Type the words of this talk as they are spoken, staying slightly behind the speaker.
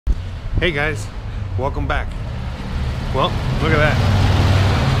Hey guys, welcome back. Well, look at that.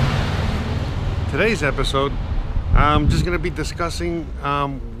 Today's episode, I'm just going to be discussing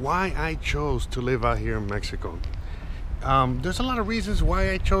why I chose to live out here in Mexico. There's a lot of reasons why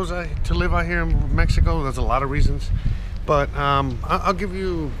I chose to live out here in Mexico. There's a lot of reasons, but I'll give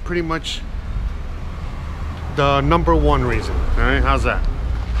you pretty much the number one reason. All right, how's that?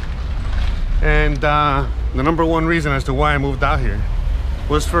 And the number one reason as to why I moved out here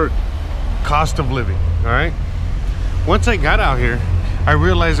was for cost of living. All right, once I got out here, I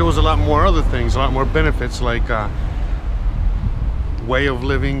realized there was a lot more other things, a lot more benefits, like way of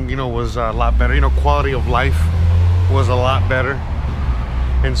living, was a lot better. Quality of life was a lot better,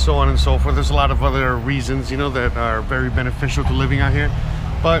 and so on and so forth. There's a lot of other reasons, that are very beneficial to living out here.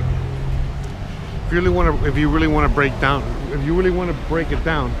 But if you really want to break it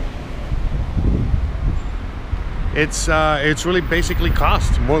down, it's really basically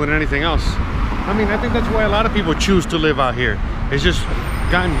cost more than anything else. I mean, I think that's why a lot of people choose to live out here. It's just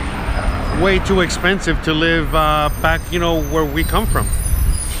gotten way too expensive to live back, where we come from.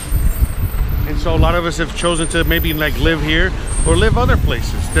 And so a lot of us have chosen to maybe like live here or live other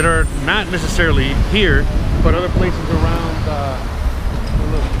places that are not necessarily here, but other places around.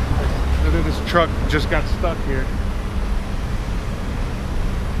 Look, this truck just got stuck here.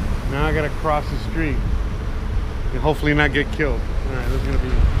 Now I gotta cross the street and hopefully not get killed. All right, there's gonna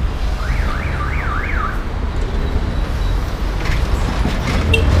be.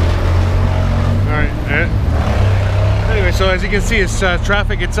 All right. Anyway, so as you can see, it's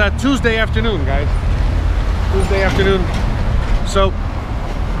traffic. It's Tuesday afternoon, guys. Tuesday afternoon. So,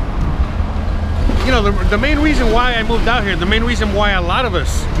 the main reason why I moved out here, the main reason why a lot of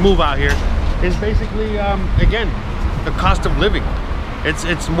us move out here, is basically, again, the cost of living.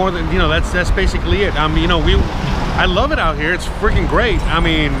 It's more than that's basically it. I love it out here. It's freaking great. I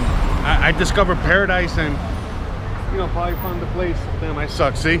mean, I discovered paradise and probably found the place. Damn, I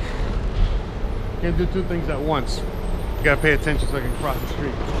suck. See, can't do two things at once. You gotta pay attention so I can cross the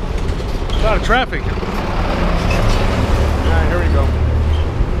street. A lot of traffic. All right, here we go.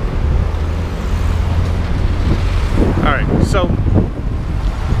 All right, so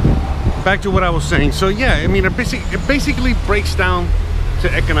back to what I was saying. So yeah, I mean, it basically breaks down to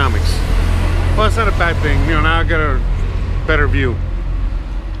economics. Well, it's not a bad thing. Now I got a better view.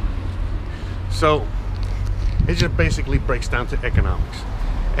 So it just basically breaks down to economics,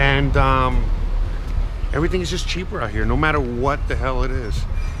 and everything is just cheaper out here, no matter what the hell it is.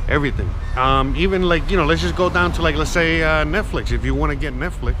 Everything, even like let's just go down to, like, let's say Netflix. If you want to get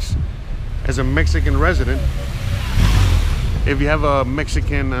Netflix as a Mexican resident, if you have a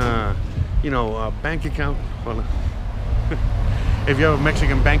Mexican bank account, well, if you have a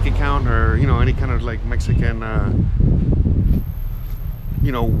Mexican bank account, or any kind of like Mexican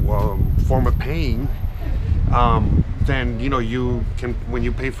form of paying, then you can, when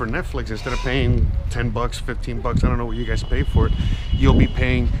you pay for Netflix, instead of paying $10 $15, I don't know what you guys pay for it, you'll be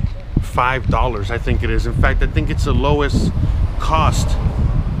paying $5, I think it is. In fact, I think it's the lowest cost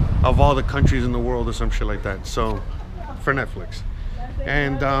of all the countries in the world, or some shit like that, so for Netflix.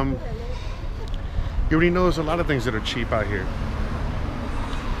 And you already know there's a lot of things that are cheap out here,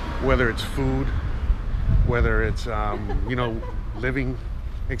 whether it's food, whether it's living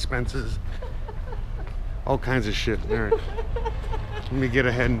expenses, all kinds of shit. All right, let me get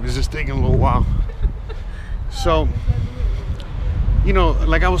ahead. This is taking a little while. So,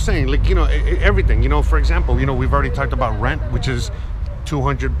 like I was saying, like, everything, for example, we've already talked about rent, which is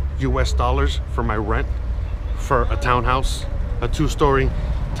 $200 US for my rent for a townhouse, a 2-story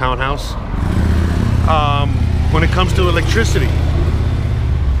townhouse. When it comes to electricity,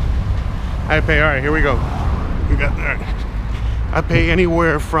 I pay, all right, here we go. We got that. I pay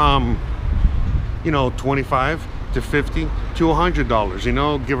anywhere from $25 to $50 to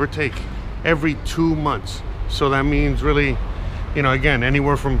 $100, give or take, every 2 months. So that means really, again,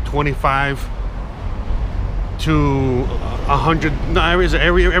 anywhere from 25 to 100. No,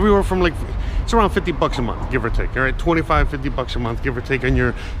 everywhere from, like, it's around $50 a month, give or take. All right, 25, $50 a month, give or take, on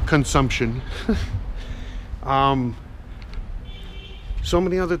your consumption. So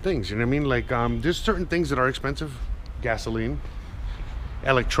many other things, you know what I mean? Like, there's certain things that are expensive: gasoline,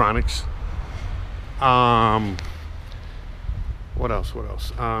 electronics. What else?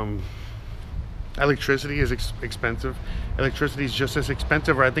 Electricity is expensive. Electricity is just as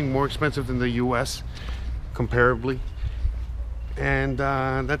expensive, or I think more expensive than the US, comparably. And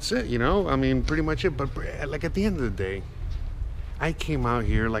that's it, I mean, pretty much it. But like, at the end of the day, I came out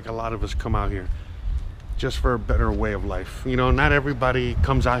here, like a lot of us come out here, just for a better way of life. Not everybody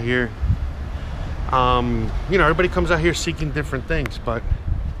comes out here, everybody comes out here seeking different things, but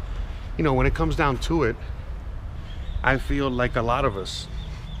you know, when it comes down to it, I feel like a lot of us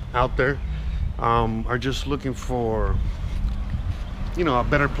out there are just looking for, you know, a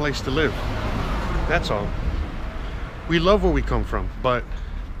better place to live. That's all. We love where we come from, but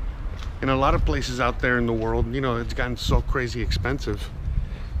in a lot of places out there in the world, you know, it's gotten so crazy expensive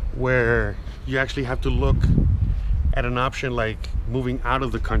where you actually have to look at an option like moving out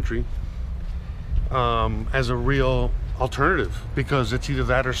of the country as a real alternative, because it's either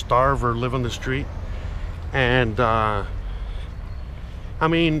that or starve or live on the street. And I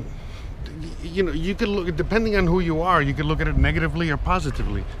mean, you know, you could look, depending on who you are, you could look at it negatively or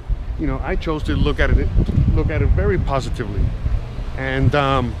positively. You know, I chose to look at it very positively, and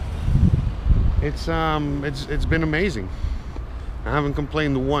it's been amazing. I haven't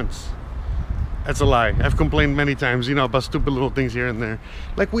complained once. That's a lie. I've complained many times, you know, about stupid little things here and there,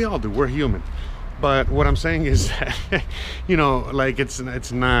 like we all do. We're human. But what I'm saying is that, you know, like it's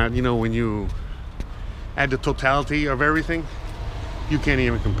not, you know, when you add the totality of everything, you can't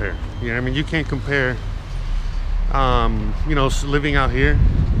even compare. You know what I mean? You can't compare, you know, living out here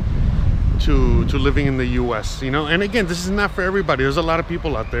to living in the US, you know. And again, this is not for everybody. There's a lot of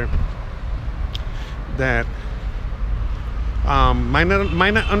people out there that might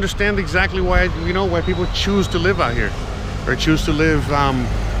not understand exactly why, you know, why people choose to live out here or choose to live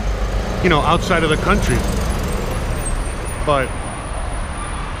you know, outside of the country. But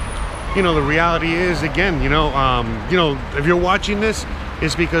you know, the reality is, again, you know, if you're watching this,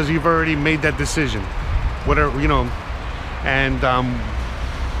 it's because you've already made that decision, whatever, you know, and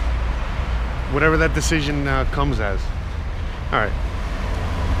whatever that decision comes as. All right,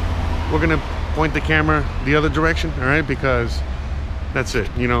 we're gonna point the camera the other direction, all right, because that's it.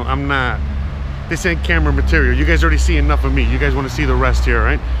 You know, I'm not, this ain't camera material. You guys already see enough of me. You guys want to see the rest here,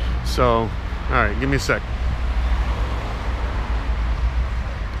 right? So, all right, give me a sec.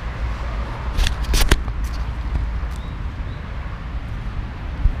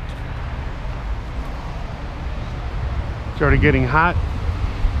 It's already getting hot,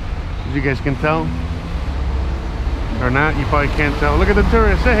 as you guys can tell. Or not, you probably can't tell. Look at the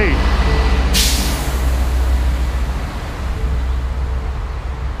tourists, hey!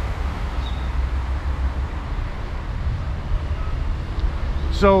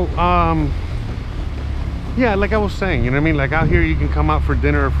 So, yeah, like I was saying, you know what I mean? Like out here, you can come out for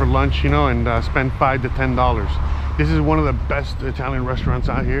dinner or for lunch, you know, and spend $5 to $10. This is one of the best Italian restaurants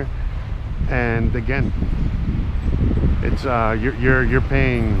out here. And again, it's you're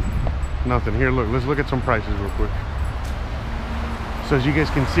paying nothing. Here, look, let's look at some prices real quick. So as you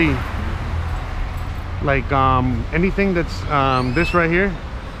guys can see, like anything that's this right here,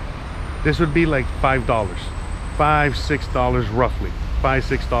 this would be like $5, $6 roughly.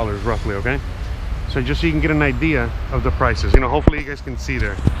 $5-6 roughly, okay? So just so you can get an idea of the prices, you know, hopefully you guys can see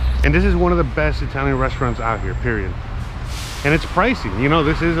there. And this is one of the best Italian restaurants out here, period. And it's pricey, you know,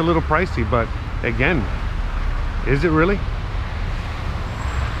 this is a little pricey, but again, is it really?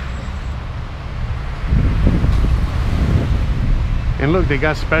 And look, they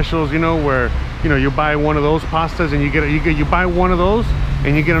got specials, you know, where, you know, you buy one of those pastas and you buy one of those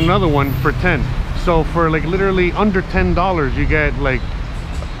and you get another one for 10. So for like literally under $10, you get like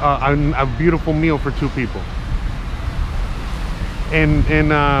a beautiful meal for 2 people in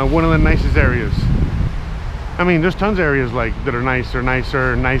one of the nicest areas. I mean, there's tons of areas like that are nicer,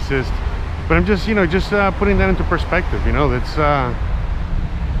 nicest, but I'm just, you know, just putting that into perspective. You know, that's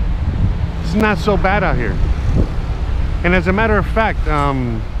it's not so bad out here. And as a matter of fact,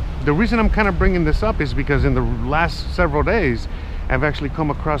 the reason I'm kind of bringing this up is because in the last several days, I've actually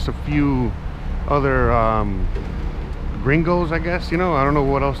come across a few other gringos, I guess, you know, I don't know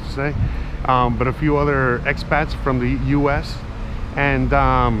what else to say, but a few other expats from the US, and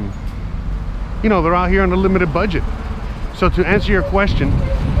you know, they're out here on a limited budget. So to answer your question,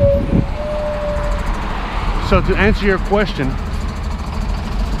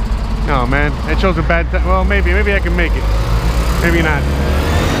 oh man, it shows a bad time. Well, maybe I can make it, maybe not.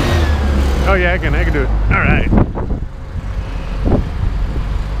 Oh yeah, I can do it. All right.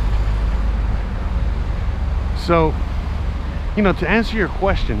 So, you know, to answer your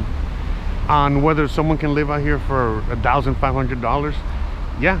question on whether someone can live out here for $1,500,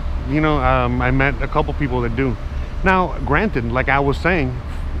 yeah, you know, I met a couple people that do. Now, granted, like I was saying,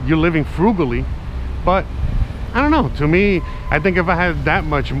 you're living frugally, but I don't know. To me, I think if I had that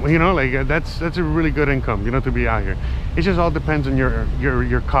much, you know, like that's a really good income, you know, to be out here. It just all depends on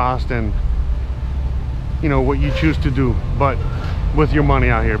your cost and, you know, what you choose to do, but with your money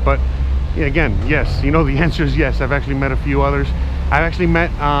out here. But yeah, again, yes, you know, the answer is yes. I've actually met a few others. I've actually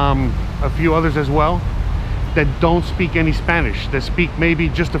met a few others as well that don't speak any Spanish, that speak maybe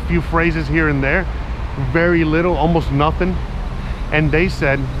just a few phrases here and there, very little, almost nothing. And they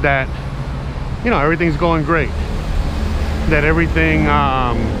said that, you know, everything's going great, that everything,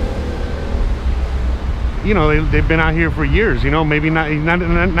 you know, they've been out here for years, you know, maybe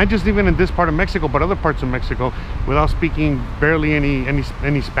not just even in this part of Mexico, but other parts of Mexico, without speaking barely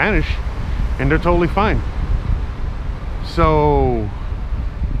any Spanish, and they're totally fine. So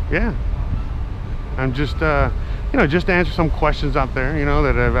yeah, I'm just you know, just to answer some questions out there, you know,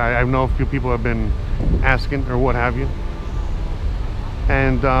 that I know a few people have been asking or what have you.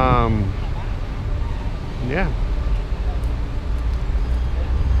 And yeah,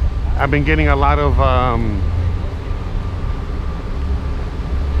 I've been getting a lot of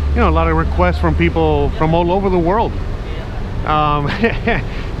you know, a lot of requests from people from all over the world.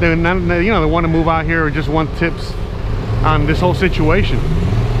 They're not, you know, they want to move out here or just want tips on this whole situation.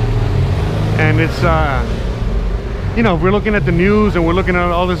 And it's you know, if we're looking at the news and we're looking at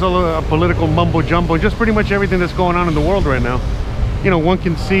all this other political mumbo jumbo, just pretty much everything that's going on in the world right now, you know, one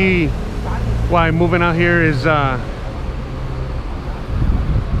can see why moving out here is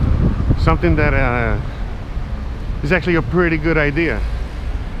something that is actually a pretty good idea.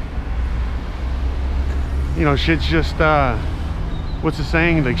 You know, shit's just what's the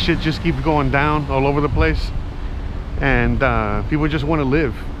saying, like, shit just keeps going down all over the place, and people just want to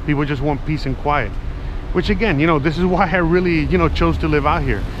live. People just want peace and quiet, which, again, you know, this is why I really, you know, chose to live out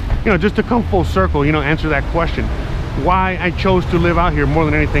here. You know, just to come full circle, you know, answer that question, why I chose to live out here more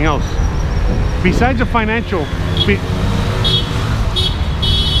than anything else. Besides the financial,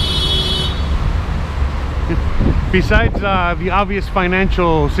 besides the obvious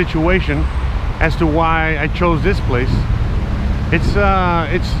financial situation as to why I chose this place, it's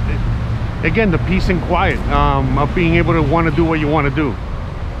again, the peace and quiet of being able to want to do what you want to do.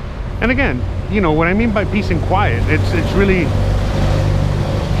 And again, you know what I mean by peace and quiet, it's really,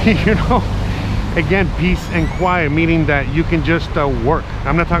 you know, again, peace and quiet, meaning that you can just work.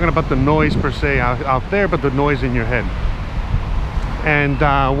 I'm not talking about the noise per se out there, but the noise in your head. And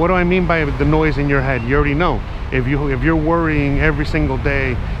what do I mean by the noise in your head? You already know. If you're worrying every single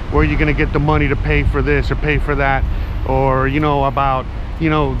day, where are you going to get the money to pay for this or pay for that, or, you know, about,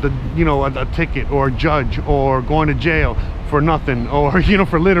 you know, a ticket or a judge or going to jail for nothing, or, you know,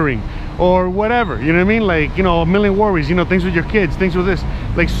 for littering or whatever, you know what I mean? Like, you know, a million worries, you know, things with your kids, things with this,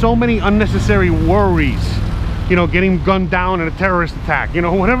 like so many unnecessary worries, you know, getting gunned down in a terrorist attack, you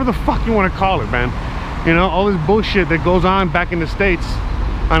know, whatever the fuck you want to call it, man. You know, all this bullshit that goes on back in the States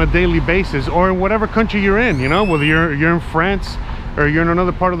on a daily basis, or in whatever country you're in, you know, whether you're in France or you're in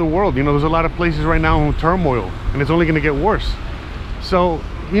another part of the world. You know, there's a lot of places right now in turmoil, and it's only going to get worse. So,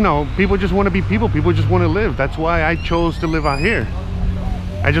 you know, people just want to be people. People just want to live. That's why I chose to live out here.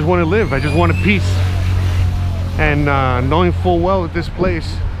 I just want to live. I just want peace. And knowing full well that this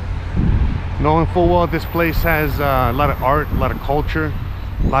place has a lot of art, a lot of culture,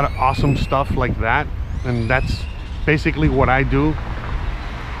 a lot of awesome stuff like that, and that's basically what I do,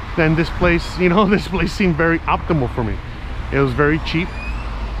 then this place, you know, this place seemed very optimal for me. It was very cheap.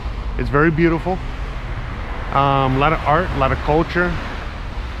 It's very beautiful. A lot of art, a lot of culture.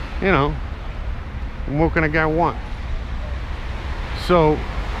 You know, what can a guy want? So,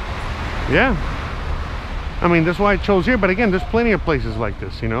 yeah. I mean, that's why I chose here. But again, there's plenty of places like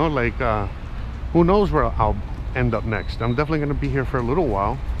this, you know, like, who knows where I'll end up next. I'm definitely going to be here for a little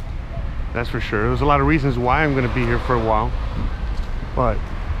while. That's for sure. There's a lot of reasons why I'm going to be here for a while. But,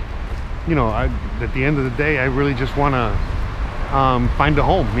 you know, at the end of the day, I really just want to find a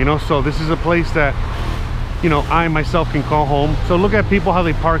home, you know. So this is a place that, you know, I myself can call home. So look at people, how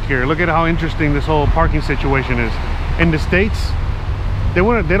they park here. Look at how interesting this whole parking situation is. In the States, they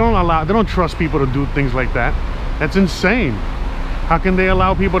don't trust people to do things like that. That's insane. How can they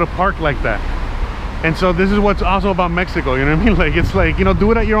allow people to park like that? And so this is what's also about Mexico, you know what I mean? Like, it's like, you know,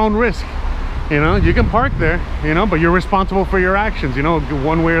 do it at your own risk. You know, you can park there, you know, but you're responsible for your actions, you know,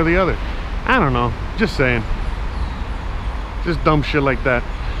 one way or the other. I don't know, just saying. Just dumb shit like that.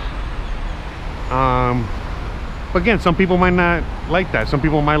 But again, some people might not like that. Some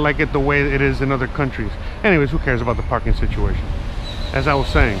people might like it the way it is in other countries. Anyways, who cares about the parking situation? As I was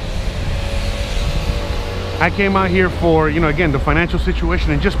saying, I came out here for, you know, again, the financial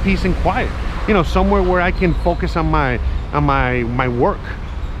situation and just peace and quiet. You know, somewhere where I can focus on my work,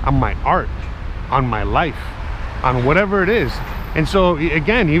 on my art, on my life, on whatever it is. And so,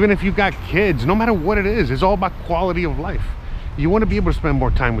 again, even if you got kids, no matter what it is, it's all about quality of life. You want to be able to spend more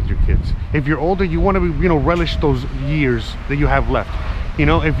time with your kids. If you're older, you want to, you know, relish those years that you have left. You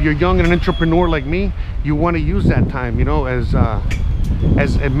know, if you're young and an entrepreneur like me, you want to use that time, you know, as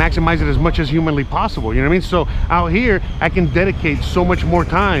and maximize it as much as humanly possible. You know what I mean? So out here, I can dedicate so much more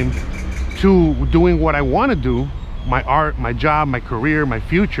time to doing what I want to do, my art, my job, my career, my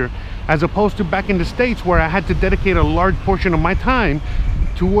future, as opposed to back in the States where I had to dedicate a large portion of my time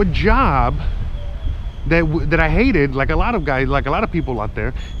to a job that I hated, like a lot of guys, like a lot of people out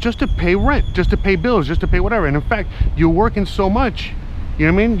there, just to pay rent, just to pay bills, just to pay whatever. And in fact, you're working so much, you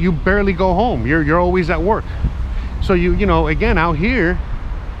know what I mean, you barely go home. You're always at work. So you know, again, out here,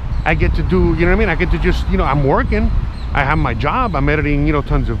 I get to do, you know what I mean, I get to just, you know, I'm working, I have my job, I'm editing, you know,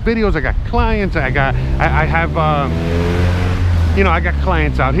 tons of videos, I got clients, I have you know, I got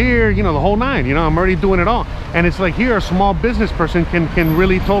clients out here, you know, the whole nine, you know, I'm already doing it all. And it's like here, a small business person can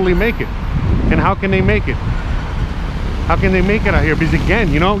really totally make it. And how can they make it? How can they make it out here? Because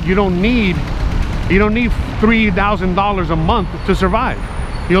again, you know, you don't need $3,000 a month to survive.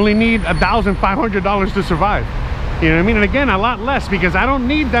 You only need $1,500 to survive. You know what I mean? And again, a lot less, because I don't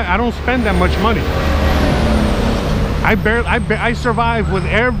need that. I don't spend that much money. I survive with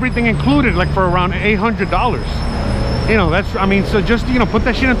everything included, like for around $800. You know, that's, I mean, so just, you know, put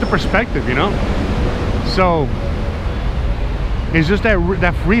that shit into perspective, you know? So it's just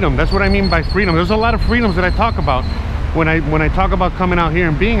that freedom. That's what I mean by freedom. There's a lot of freedoms that I talk about when I talk about coming out here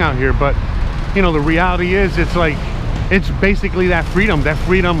and being out here, but you know, the reality is, it's like, it's basically that freedom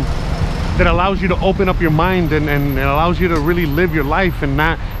that allows you to open up your mind and it allows you to really live your life and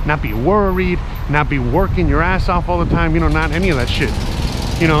not be worried, not be working your ass off all the time, you know, not any of that shit.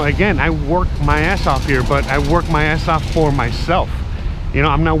 You know, again, I work my ass off here, but I work my ass off for myself. You know,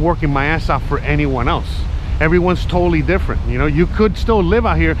 I'm not working my ass off for anyone else. Everyone's totally different. You know, you could still live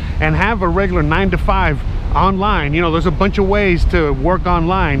out here and have a regular 9 to 5 online. You know, there's a bunch of ways to work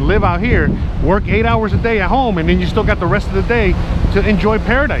online, live out here, work 8 hours a day at home, and then you still got the rest of the day to enjoy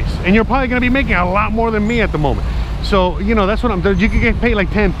paradise. And you're probably gonna be making a lot more than me at the moment. So, you know, that's what I'm doing. You can get paid like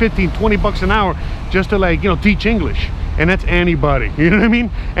 10, 15, 20 bucks an hour just to, like, you know, teach English. And that's anybody, you know what I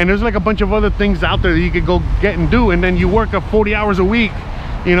mean? And there's like a bunch of other things out there that you could go get and do, and then you work up 40 hours a week,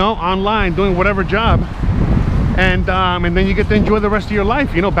 you know, online, doing whatever job, and then you get to enjoy the rest of your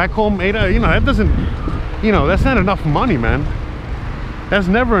life, you know, back home. You know, that doesn't, you know, that's not enough money, man. That's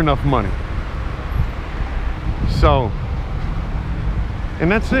never enough money. So,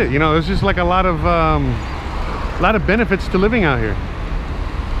 and that's it, you know. There's just like a lot of benefits to living out here.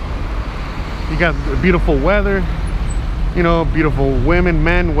 You got beautiful weather, you know, beautiful women,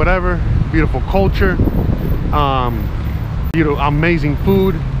 men, whatever, beautiful culture, you know, amazing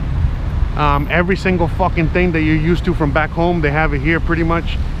food. Every single fucking thing that you're used to from back home, they have it here, pretty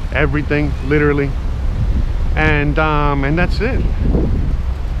much everything, literally. And that's it.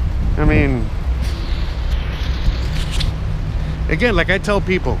 I mean, again, like I tell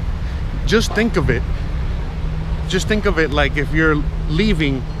people, just think of it like if you're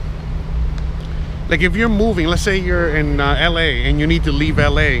leaving. Like if you're moving, let's say you're in LA and you need to leave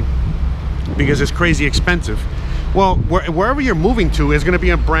LA because it's crazy expensive. Well, wherever you're moving to is going to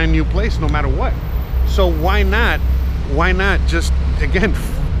be a brand new place no matter what. So why not just, again,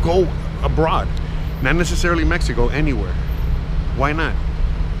 go abroad? Not necessarily Mexico, anywhere. Why not?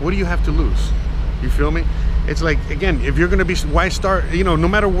 What do you have to lose? You feel me? It's like, again, if you're going to be, why start, you know, no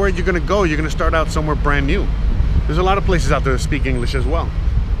matter where you're going to go, you're going to start out somewhere brand new. There's a lot of places out there that speak English as well.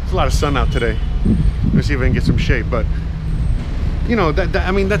 There's a lot of sun out today. Let's see if I can get some shade, but you know,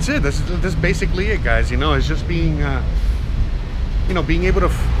 I mean, that's it. That's basically it, guys. You know, it's just being you know, being able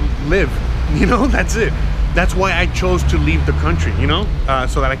to live, you know. That's it. That's why I chose to leave the country, you know,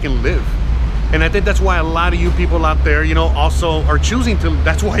 so that I can live. And I think that's why a lot of you people out there, you know, also are choosing to,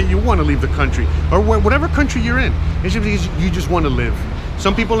 that's why you want to leave the country, or whatever country you're in. It's just because you just want to live.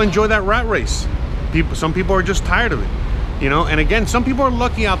 Some people enjoy that rat race. Some people are just tired of it. You know, and again, some people are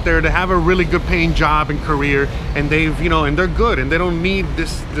lucky out there to have a really good paying job and career, and they've, you know, and they're good and they don't need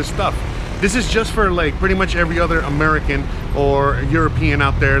this stuff. This is just for like pretty much every other American or European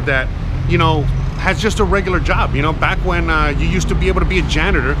out there that, you know, has just a regular job. You know, back when you used to be able to be a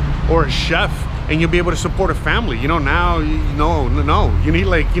janitor or a chef and you'll be able to support a family, you know, now, no, you need,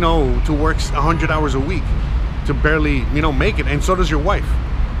 like, you know, to work 100 hours a week to barely, you know, make it. And so does your wife,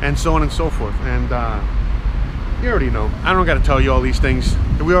 and so on and so forth. And you already know. I don't got to tell you all these things.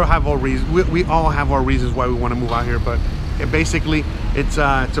 We all have our reasons. We all have our reasons why we want to move out here. But basically, it's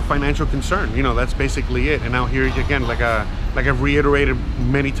a financial concern. You know, that's basically it. And out here again, like I've reiterated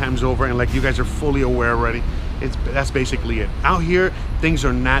many times over, and like you guys are fully aware already, that's basically it. Out here, things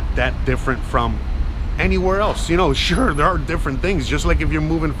are not that different from anywhere else. You know, sure, there are different things, just like if you're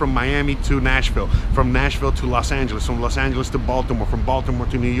moving from Miami to Nashville, from Nashville to Los Angeles, from Los Angeles to Baltimore, from Baltimore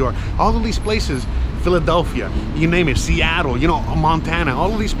to New York, all of these places, Philadelphia, you name it, Seattle, you know, Montana,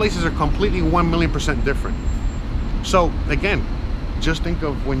 all of these places are completely 1,000,000% different. So again, just think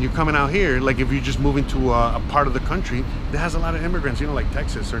of when you're coming out here, like if you're just moving to a part of the country that has a lot of immigrants, you know, like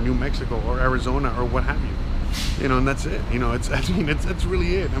Texas or New Mexico or Arizona or what have you. You know, and that's it. You know, that's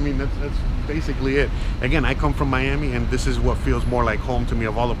really it. I mean, that's basically it. Again, I come from Miami, and this is what feels more like home to me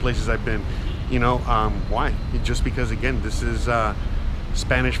of all the places I've been. You know, why? Just because, again, this is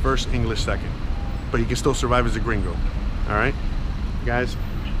Spanish first, English second. But you can still survive as a gringo. All right, guys.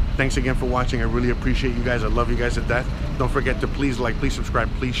 Thanks again for watching. I really appreciate you guys. I love you guys to death. Don't forget to please like, please subscribe,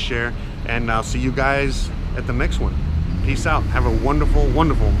 please share, and I'll see you guys at the next one. Peace out. Have a wonderful,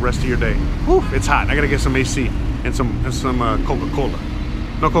 wonderful rest of your day. Whew, it's hot. I gotta get some AC and some Coca-Cola.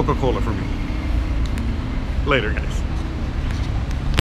 No Coca-Cola for me. Later, guys.